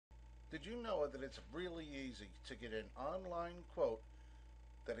Did you know that it's really easy to get an online quote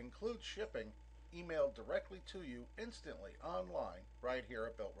that includes shipping emailed directly to you instantly online right here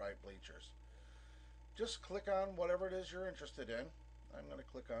at Built Right Bleachers? Just click on whatever it is you're interested in. I'm going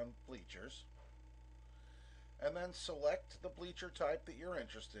to click on bleachers and then select the bleacher type that you're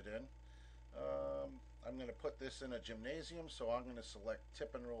interested in. I'm going to put this in a gymnasium, so I'm going to select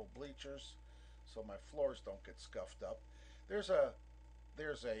tip and roll bleachers so my floors don't get scuffed up. There's a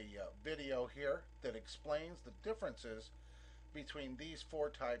video here that explains the differences between these four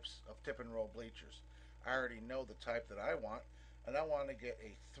types of tip and roll bleachers. I already know the type that I want, and I want to get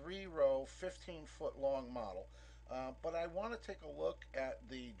a 3-row 15-foot long model. But I want to take a look at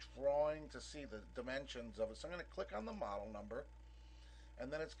the drawing to see the dimensions of it. So I'm going to click on the model number,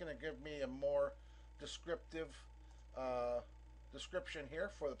 and then it's going to give me a more descriptive description here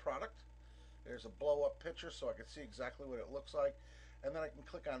for the product. There's a blow up picture so I can see exactly what it looks like, and then I can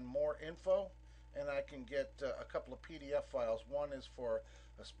click on more info and I can get a couple of PDF files. One is for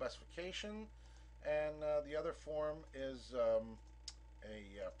a specification, and the other form is a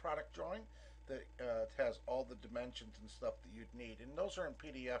product drawing that has all the dimensions and stuff that you'd need, and those are in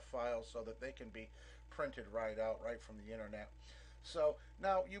PDF files so that they can be printed right out right from the internet. So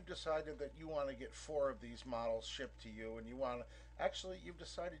now you've decided that you want to get 4 of these models shipped to you, and you've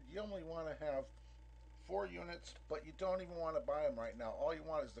decided you only want to have 4 units, but you don't even want to buy them right now. All you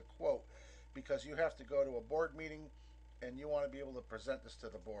want is the quote, because you have to go to a board meeting and you want to be able to present this to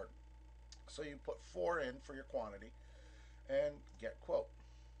the board. So you put 4 in for your quantity and get quote.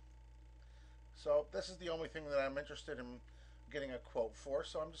 So this is the only thing that I'm interested in getting a quote for,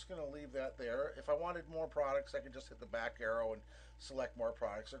 so I'm just going to leave that there. If I wanted more products, I could just hit the back arrow and select more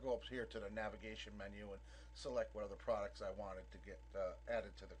products, or go up here to the navigation menu and select what other products I wanted to get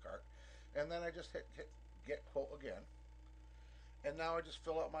added to the cart. And then I just hit get quote again, and now I just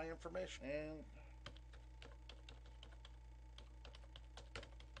fill out my information. And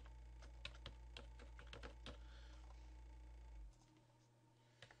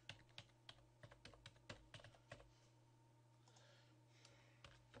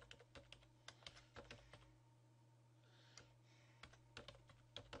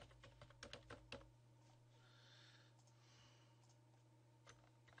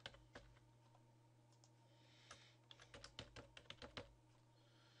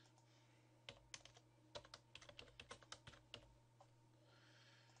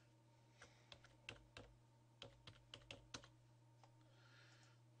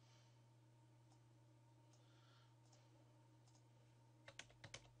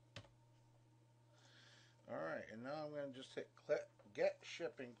all right, and now I'm going to just hit click get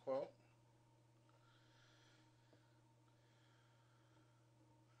shipping quote.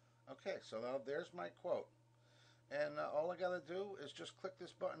 Okay, so now there's my quote, and all I got to do is just click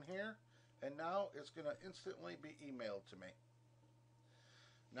this button here, and now it's going to instantly be emailed to me.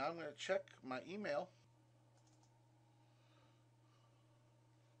 Now I'm going to check my email.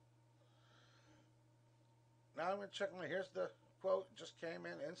 Now I'm going to check here's the quote, just came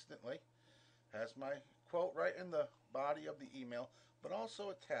in instantly. Has my quote right in the body of the email, but also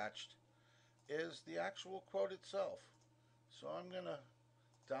attached is the actual quote itself. So I'm going to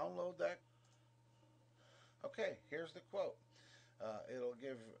download that. Okay, here's the quote. Uh, it'll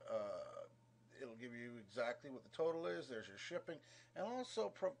give uh, it'll give you exactly what the total is. There's your shipping, and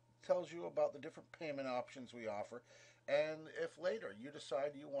also tells you about the different payment options we offer. And if later you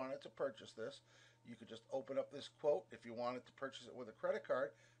decide you wanted to purchase this, you could just open up this quote. If you wanted to purchase it with a credit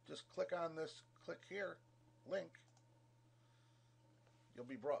card, just click on this click here link. You'll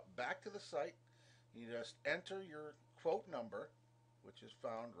be brought back to the site. You just enter your quote number, which is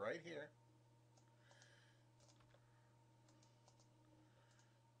found right here,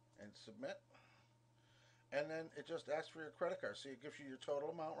 and submit. And then it just asks for your credit card. So it gives you your total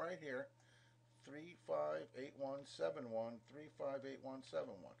amount right here, 358171,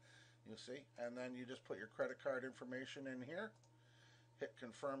 358171. You see? And then you just put your credit card information in here, hit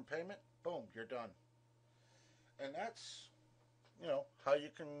confirm payment, boom, you're done. And that's, how you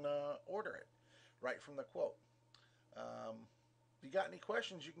can order it right from the quote. If you got any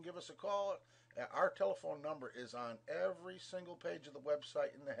questions, you can give us a call. Our telephone number is on every single page of the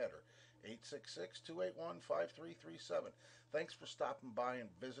website in the header, 866-281-5337. Thanks for stopping by and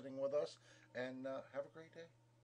visiting with us, and have a great day.